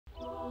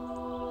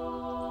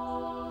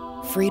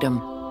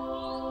Freedom.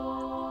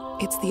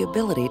 It's the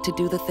ability to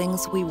do the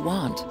things we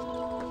want,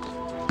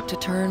 to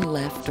turn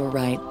left or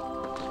right,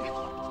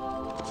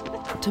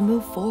 to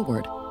move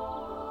forward,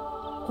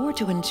 or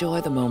to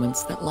enjoy the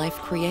moments that life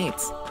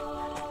creates.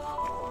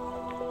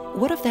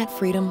 What if that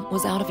freedom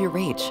was out of your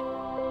reach?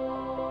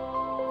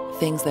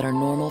 Things that are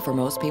normal for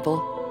most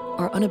people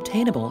are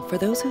unobtainable for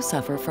those who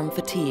suffer from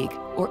fatigue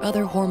or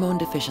other hormone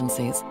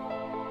deficiencies.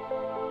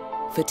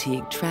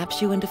 Fatigue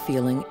traps you into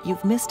feeling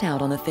you've missed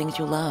out on the things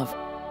you love.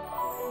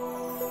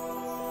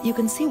 You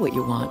can see what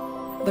you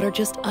want, but are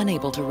just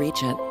unable to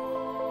reach it.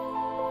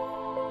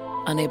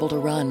 Unable to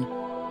run,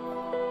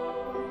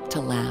 to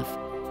laugh,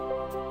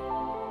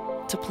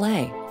 to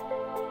play.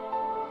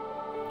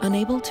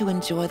 Unable to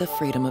enjoy the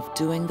freedom of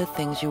doing the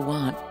things you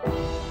want.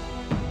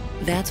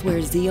 That's where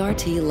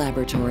ZRT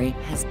Laboratory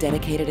has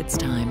dedicated its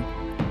time.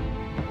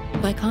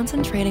 By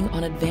concentrating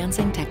on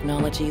advancing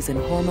technologies in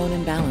hormone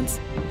imbalance,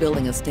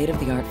 building a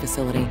state-of-the-art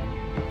facility,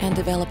 and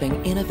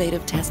developing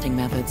innovative testing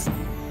methods,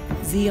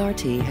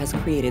 ZRT has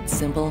created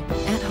simple,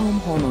 at-home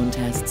hormone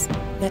tests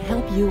that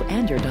help you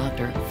and your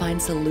doctor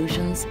find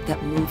solutions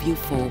that move you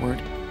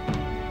forward.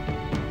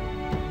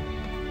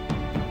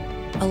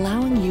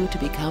 Allowing you to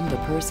become the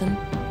person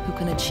who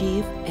can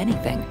achieve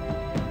anything.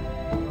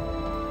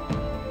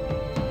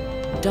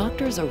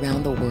 Doctors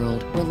around the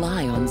world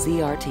rely on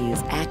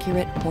ZRT's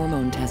accurate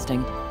hormone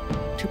testing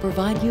to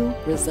provide you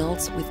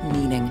results with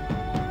meaning.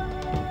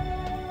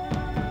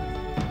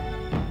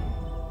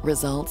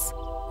 Results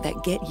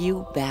that get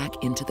you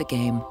back into the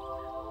game.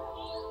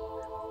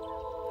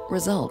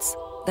 Results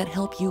that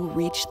help you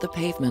reach the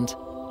pavement.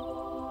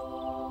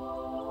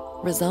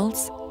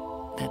 Results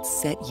that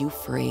set you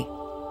free.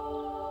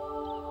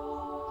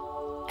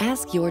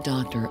 Ask your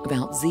doctor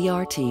about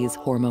ZRT's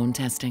hormone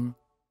testing.